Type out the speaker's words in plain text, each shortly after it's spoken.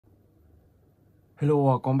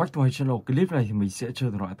Hello, come back to my channel. Clip này thì mình sẽ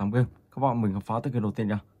chơi thể loại 8 game. Các bạn mình khám phá tới game đầu tiên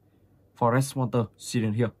nha. Forest Monster,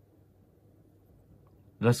 Siren here.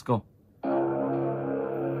 Let's go.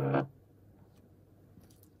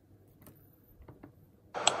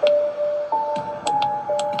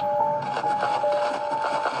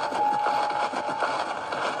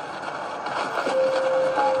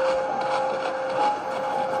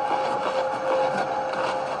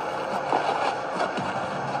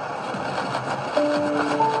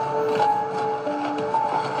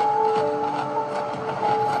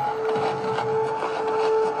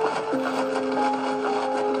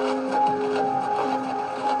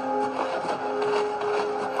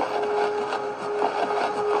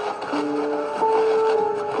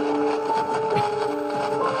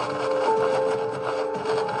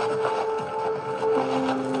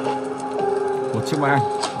 Một chiếc máy anh.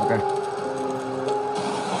 Ok.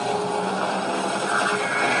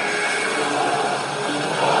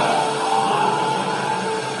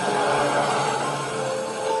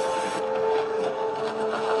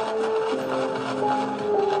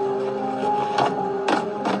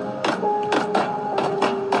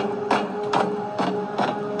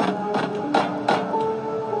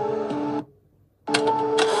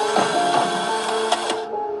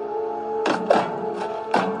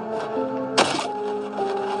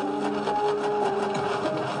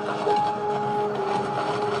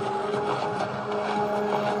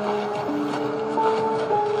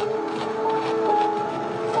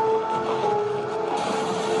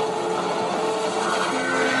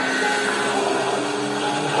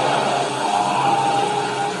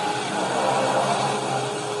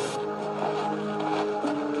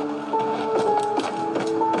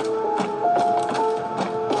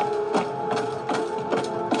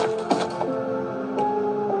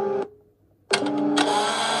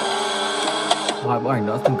 Hai bức ảnh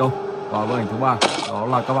đã thành công, và bức ảnh thứ ba đó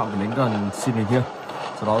là các bạn phải đến gần Siren kia,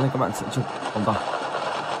 sau đó thì các bạn sẽ chụp ông ta.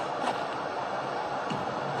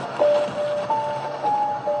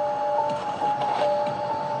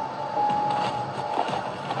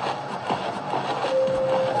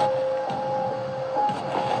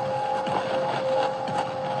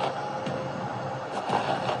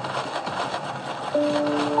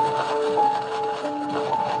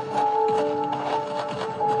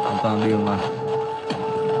 Ông ta đi mà.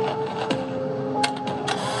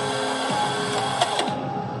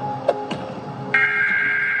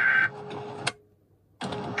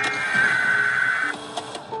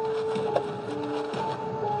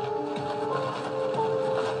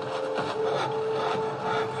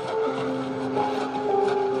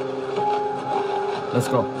 Let's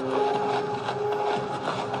go.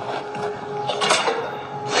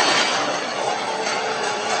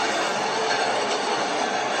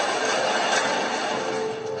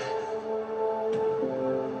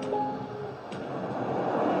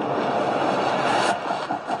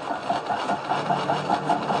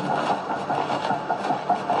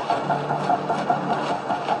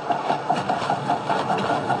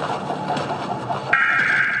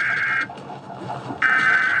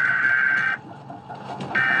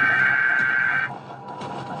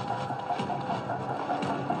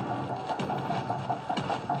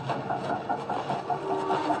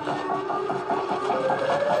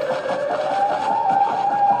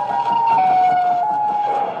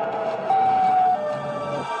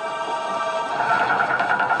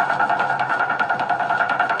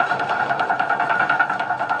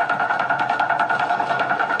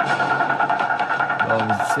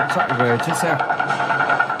 Sẽ chạy về chiếc xe.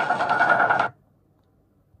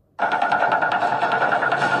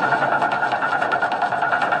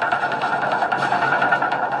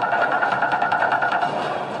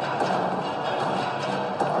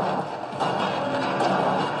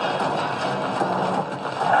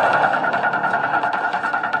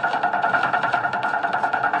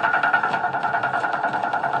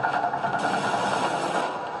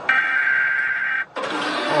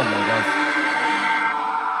 Oh my God.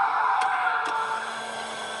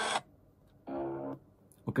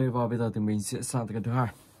 Ok, và bây giờ thì mình sẽ sang tới cái thứ hai,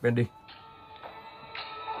 Bendy.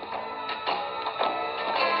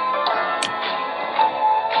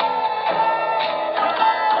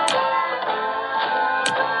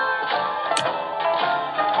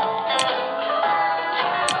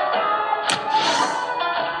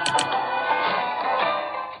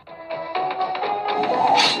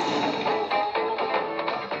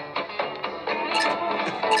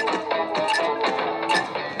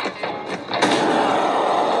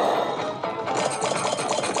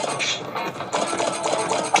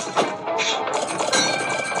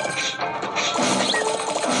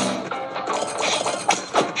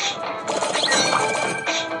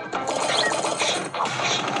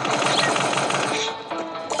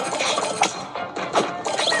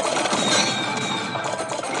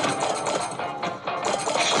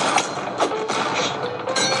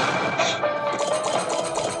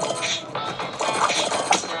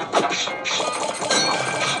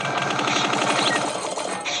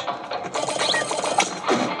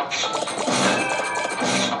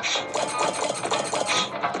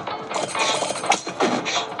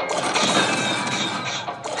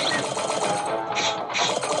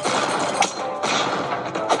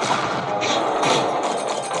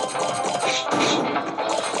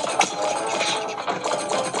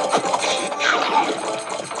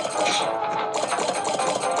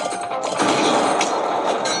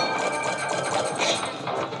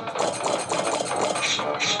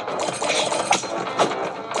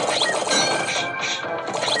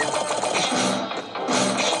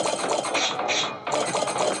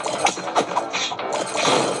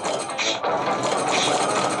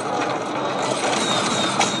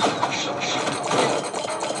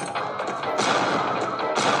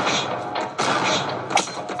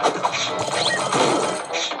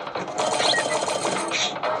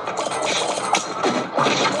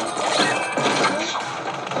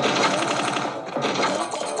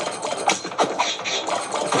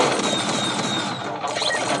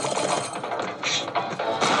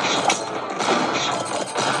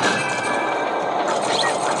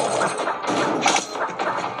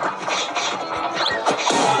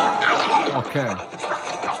 Okay.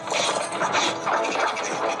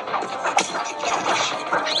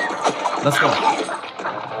 Let's go.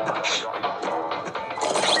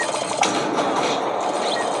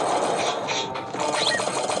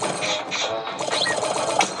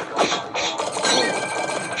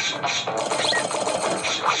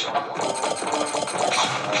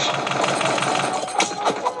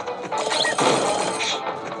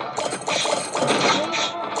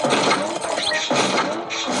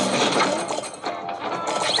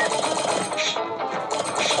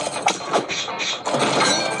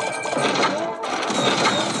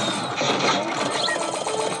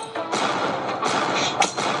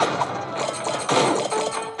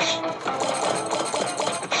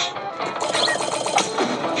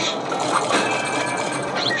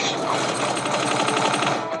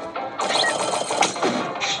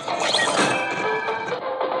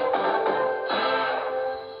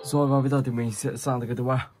 Rồi và bây giờ thì mình sẽ sang tới cái thứ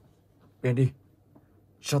ba. Bendy,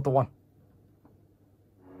 Chapter 1.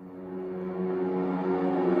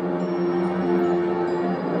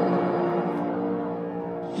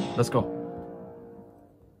 Let's go.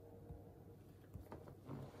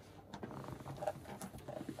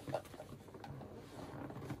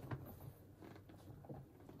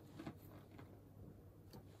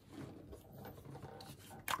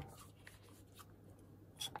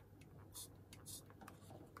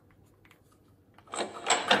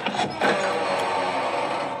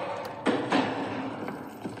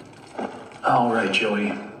 All right,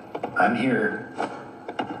 Joey. I'm here.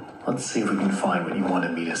 Let's see if we can find what you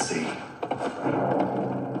wanted me to see.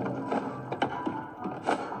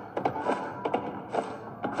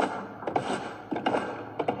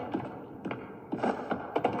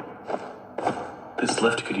 This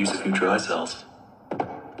lift could use a few dry cells.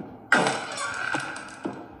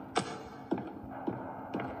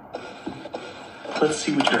 Let's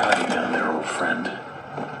see what you're hiding down there, old friend.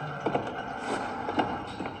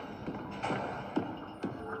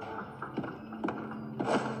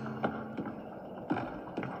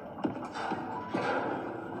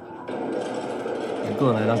 Cái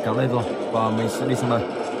cửa này đang kéo lên rồi và mình sẽ đi sang đây.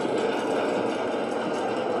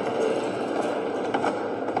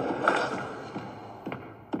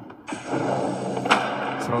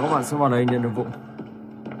 Sau đó các bạn sẽ vào đây nhận nhiệm vụ.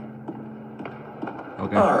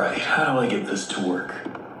 Okay. All right, how do I get this to work?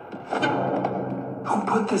 Who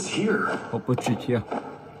put this here? Who put it here?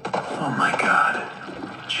 Oh my God.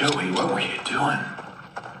 Joey, what were you doing?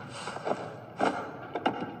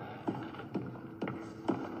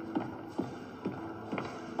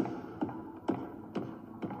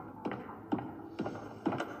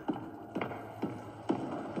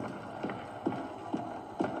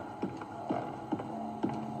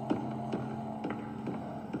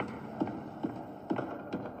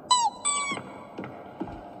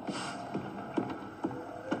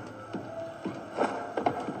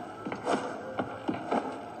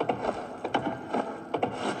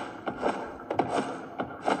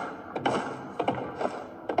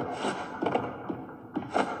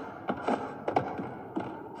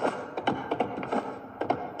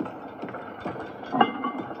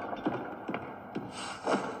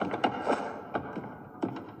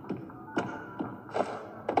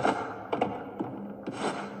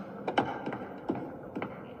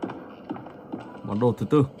 Món đồ thứ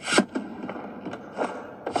tư.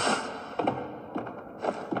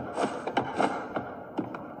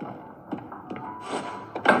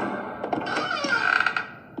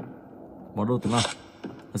 Món đồ thứ năm.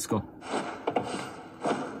 Let's go.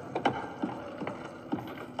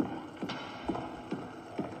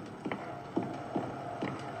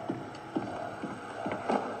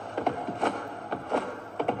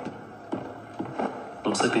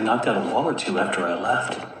 Looks like they knocked out a wall or two after I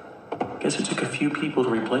left. Guess it took a few people to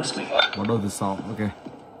replace me. Món đồ thứ sáu. Okay.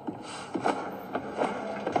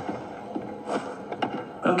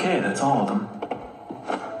 Okay, that's all of them.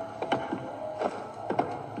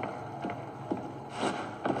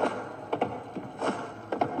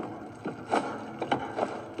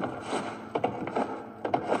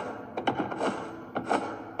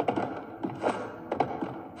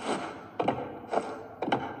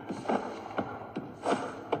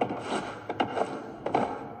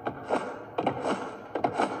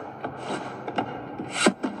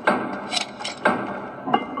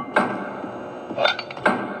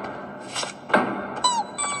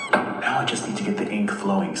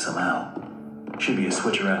 Flowing somehow. Should be a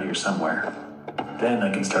switch around here somewhere. Then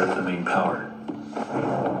I can start at the main power.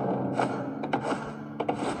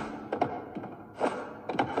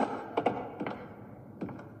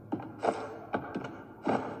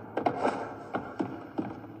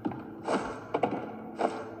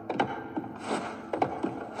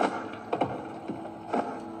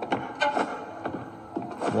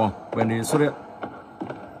 Bendy xuất hiện.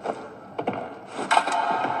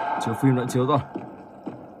 Chiếu phim đã chiếu rồi.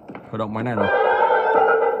 Khởi động máy này nào.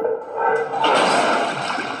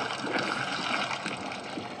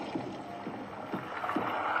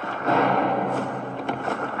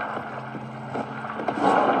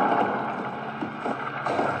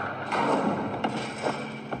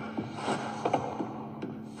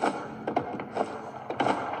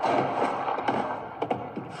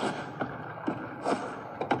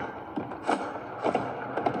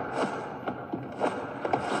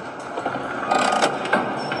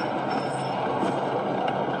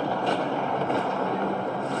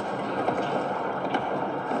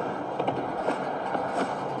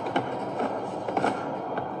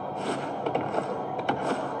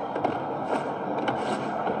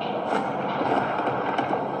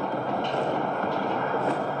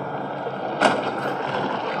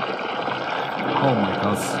 Oh my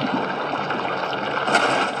gosh.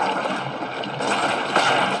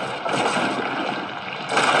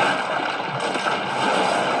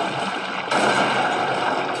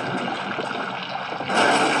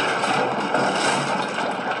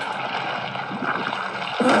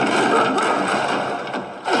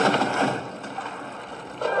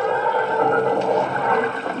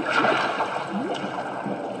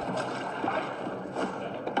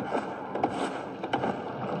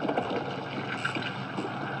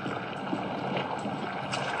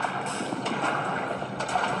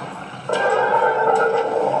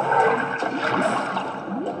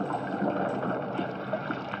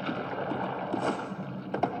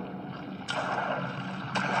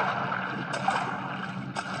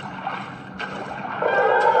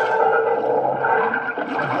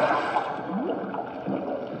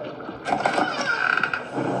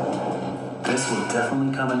 This will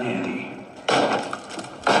definitely come in handy.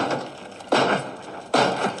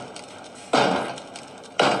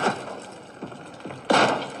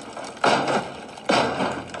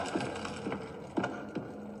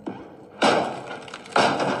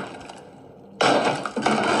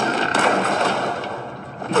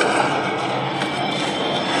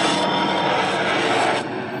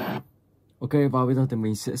 Ok, và bây giờ thì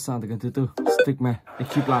mình sẽ sang tới kênh thứ tư, Stickman,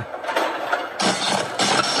 Keep Live.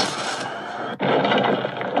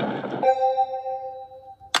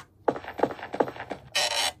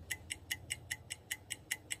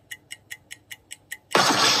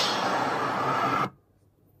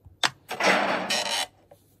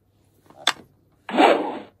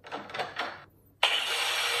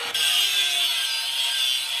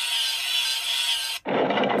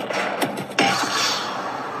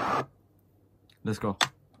 Let's go.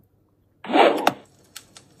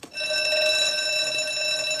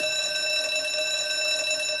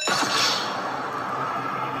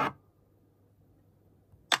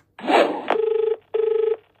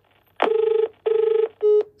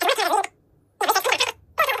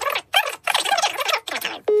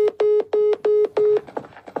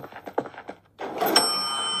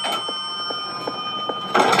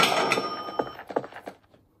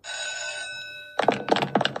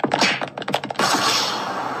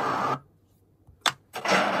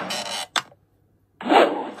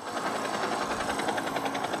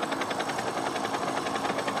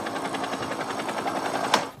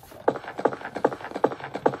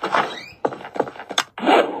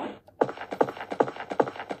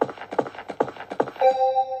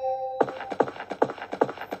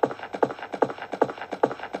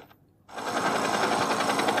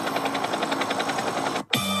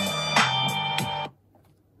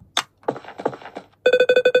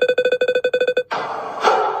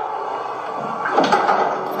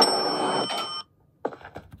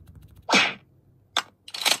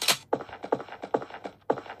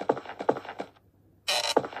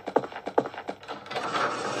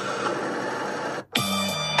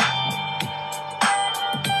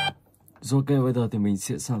 Rồi ok, bây giờ thì mình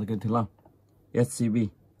sẽ sang tới kênh thứ 5, SCP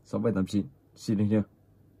 6789. Siren here.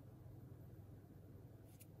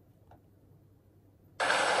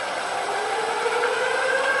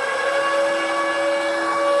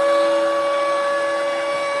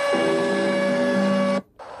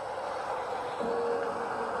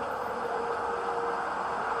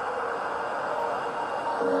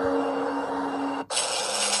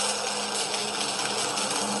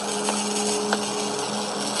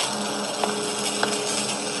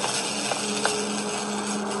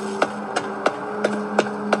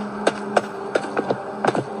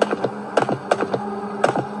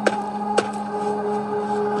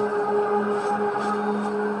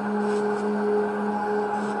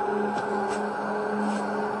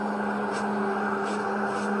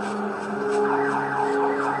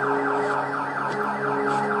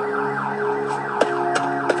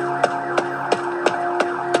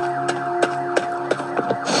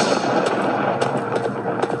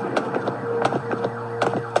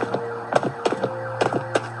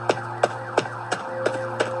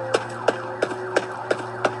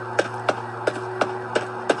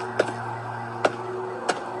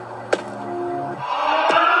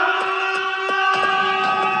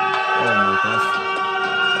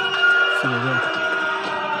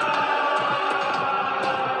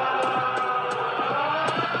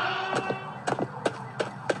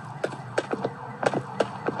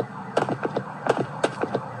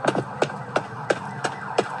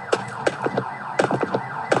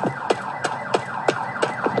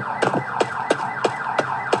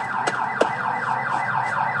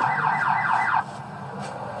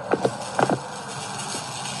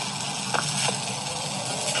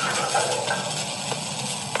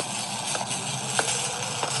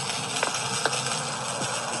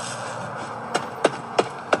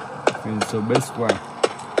 the best way.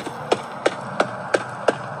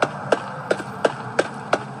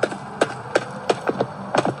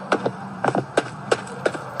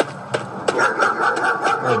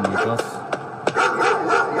 Oh my gosh.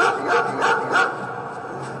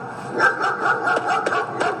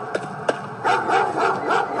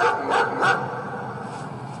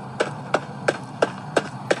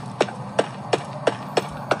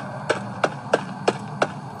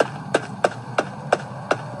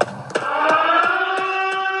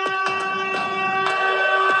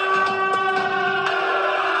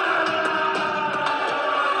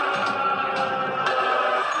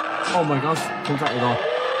 Oh my gosh, không chạy rồi.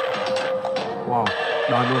 Wow,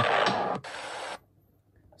 đau luôn.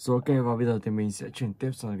 Rồi ok, và bây giờ thì mình sẽ chuyển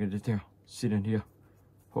tiếp sang cái tiếp theo. Siren here.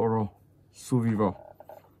 Horror Survival.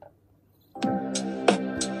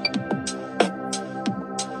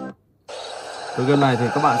 Từ game này thì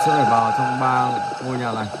các bạn sẽ phải vào trong 3 ngôi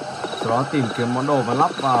nhà này, sau đó tìm kiếm món đồ và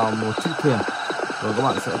lắp vào một chiếc thuyền, rồi các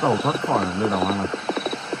bạn sẽ tẩu thoát khỏi nơi đảo hoang này.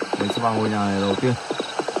 Mình sẽ vào ngôi nhà này đầu tiên.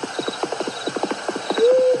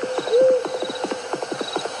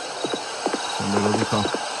 Đây có gì không?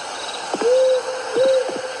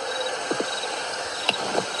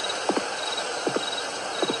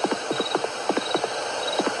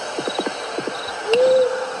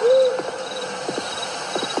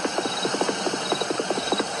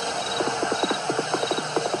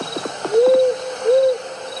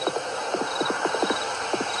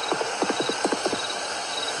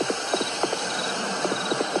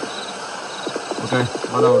 Ok,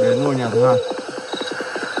 bắt đầu đến ngôi nhà thứ hai.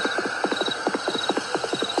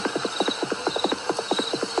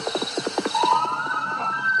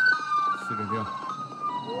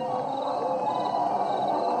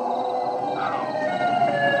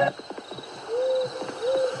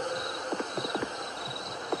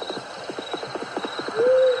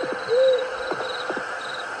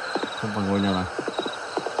 Không phải ngôi nhà này,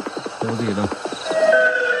 không có gì ở đâu.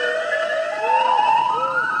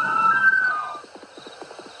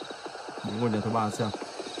 Đến ngôi nhà thứ ba xem.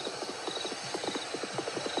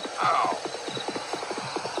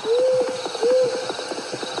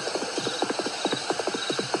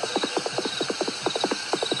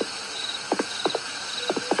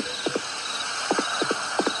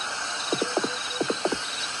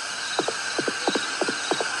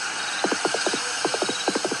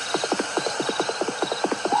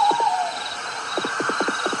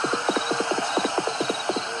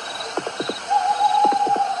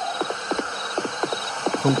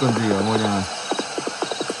 Không cần gì ở ngôi nhà này.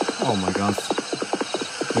 Oh my god.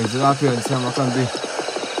 Mình sẽ ra thuyền xem nó cần gì.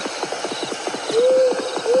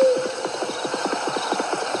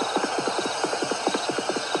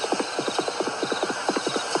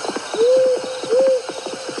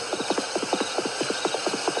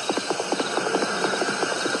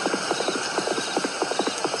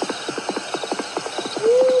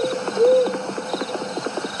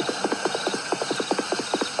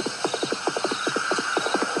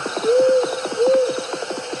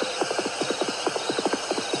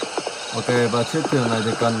 Ok, và chiếc thuyền này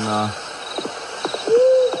thì cần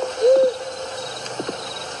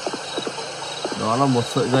đó là một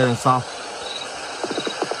sợi dây đằng sau,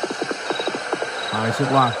 2 chiếc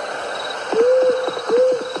loa.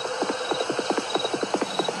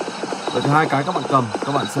 Vậy thì 2 cái các bạn cầm,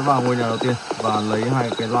 các bạn sẽ vào ngôi nhà đầu tiên và lấy 2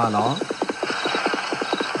 cái loa đó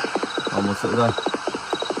và một sợi dây.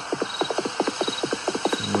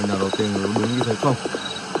 Ngôi nhà đầu tiên đúng như thế không?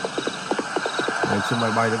 Đấy, chiếc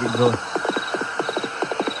máy bay đã bị rơi.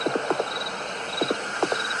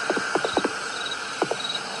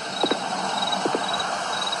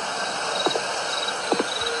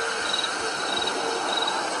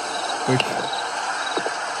 Quick.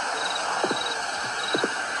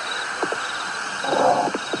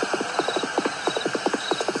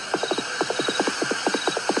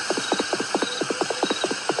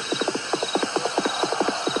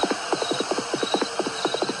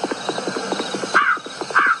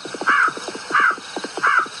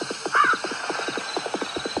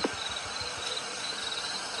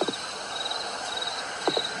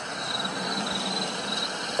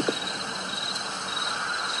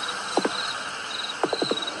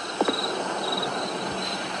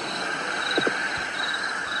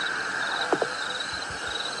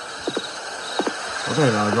 Có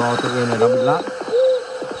thể là do tựa game này đang bị lag,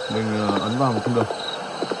 mình ấn vào mà không được.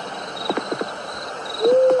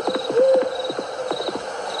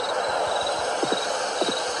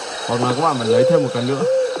 Hoặc là các bạn phải lấy thêm một cái nữa.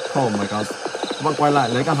 Oh my god. Các bạn quay lại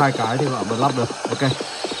lấy cả 2 cái thì các bạn vẫn lắp được. Ok.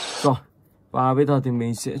 Rồi. Và bây giờ thì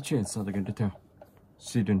mình sẽ chuyển sang tựa game tiếp theo.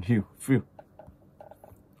 Siren Hill Field.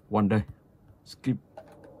 One day Skip.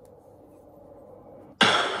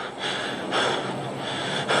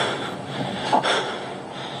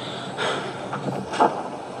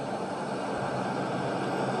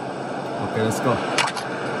 Okay, let's go.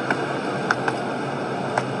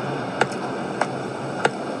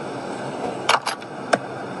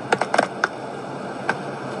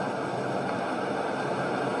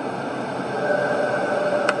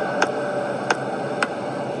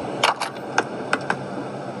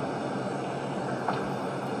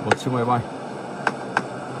 Một chiếc máy bay.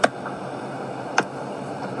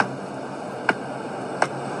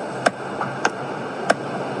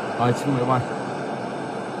 Hai chiếc máy bay.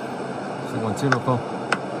 Chỉ còn chiếc nào không?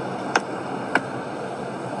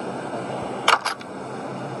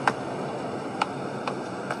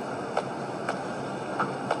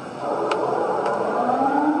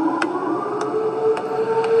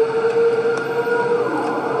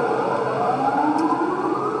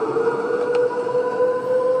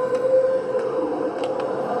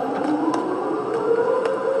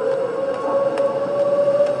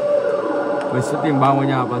 Mình sẽ tìm 3 ngôi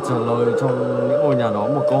nhà và trả lời trong những ngôi nhà đó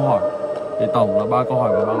một câu hỏi. Thì tổng là 3 câu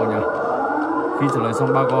hỏi và 3 ngôi nhà. Khi trả lời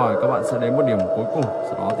xong 3 câu hỏi, các bạn sẽ đến một điểm cuối cùng,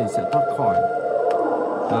 sau đó thì sẽ thoát khỏi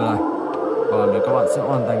nơi này. Và để các bạn sẽ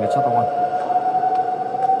hoàn thành được chapter 1.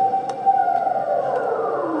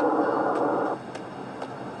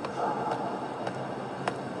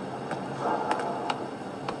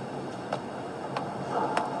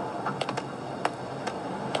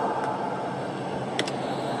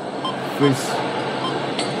 Freeze.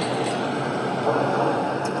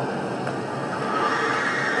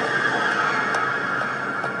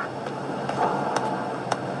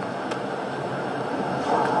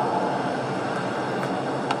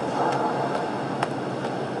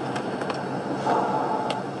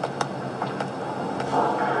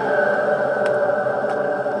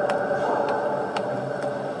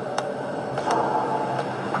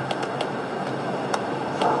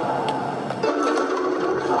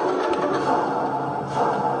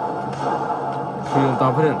 Khi chúng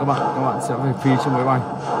ta phát hiện các bạn sẽ phải phi trên máy bay.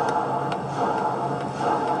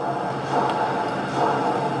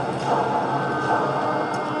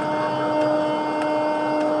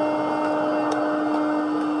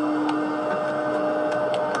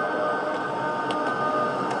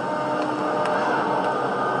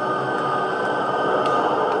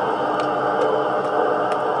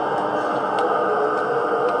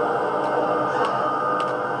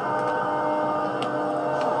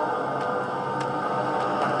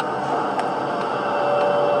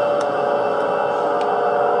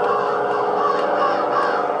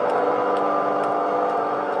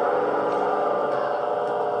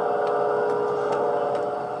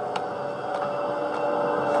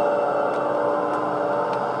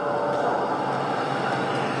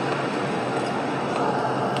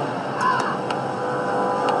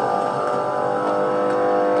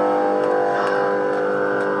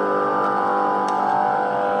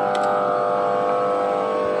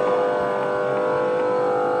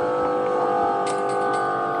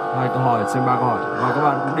 Hai câu hỏi trên 3 câu hỏi và các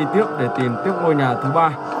bạn cũng đi tiếp để tìm tiếp ngôi nhà thứ 3,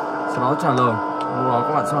 sau đó trả lời. Lúc đó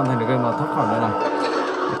các bạn sẽ hoàn thành được game và thoát khỏi nơi này.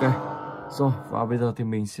 Ok, rồi và bây giờ thì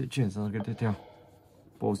mình sẽ chuyển sang game tiếp theo.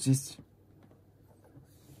 Boris.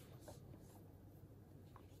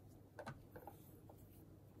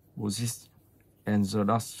 Boris and the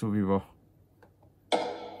Dust Survivor.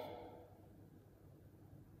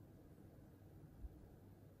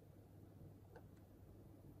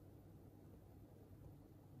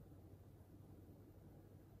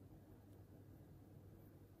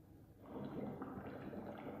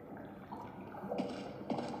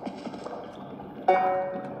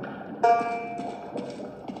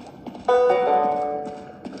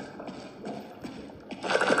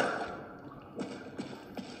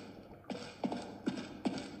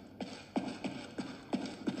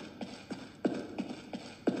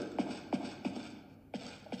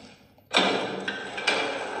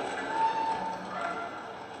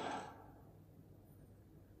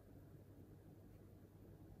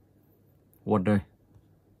 What đây?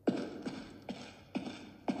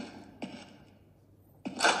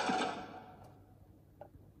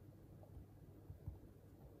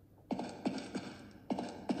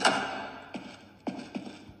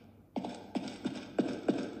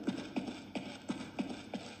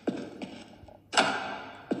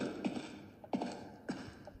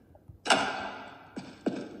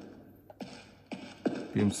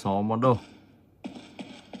 Tìm 6 món đồ.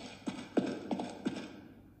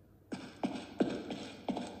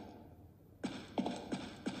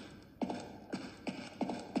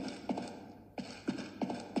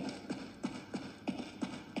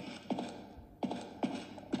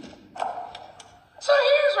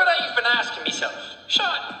 yourself.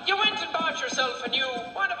 Sean, you went and bought yourself a new,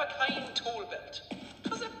 one-of-a-kind tool belt.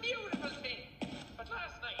 It was a beautiful thing. But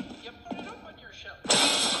last night, you put it up on your shelf. The very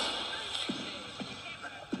next day, when you came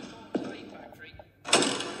back to this old toy factory,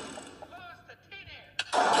 lost the tin air.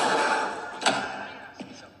 I ask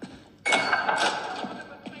you something.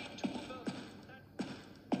 One-of-a-kind tool belt.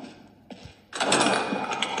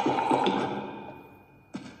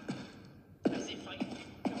 As if I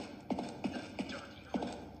didn't know. That dirty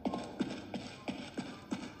hole.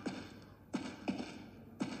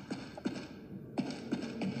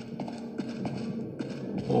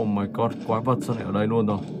 Oh my god, quái vật sao lại ở đây luôn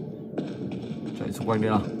rồi. Chạy xung quanh đi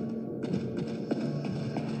nào.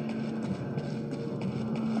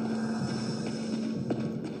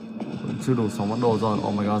 Vẫn chưa đủ 6 món đồ rồi.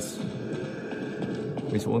 Oh my god.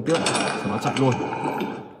 Mình xuống uống tiếp. Cho nó chạy luôn.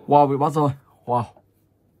 Wow, bị bắt rồi. Wow.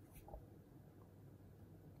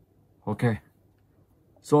 Ok.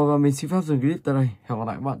 Rồi và mình xin phép dừng clip tại đây. Hẹn gặp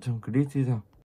lại các bạn trong clip tiếp theo.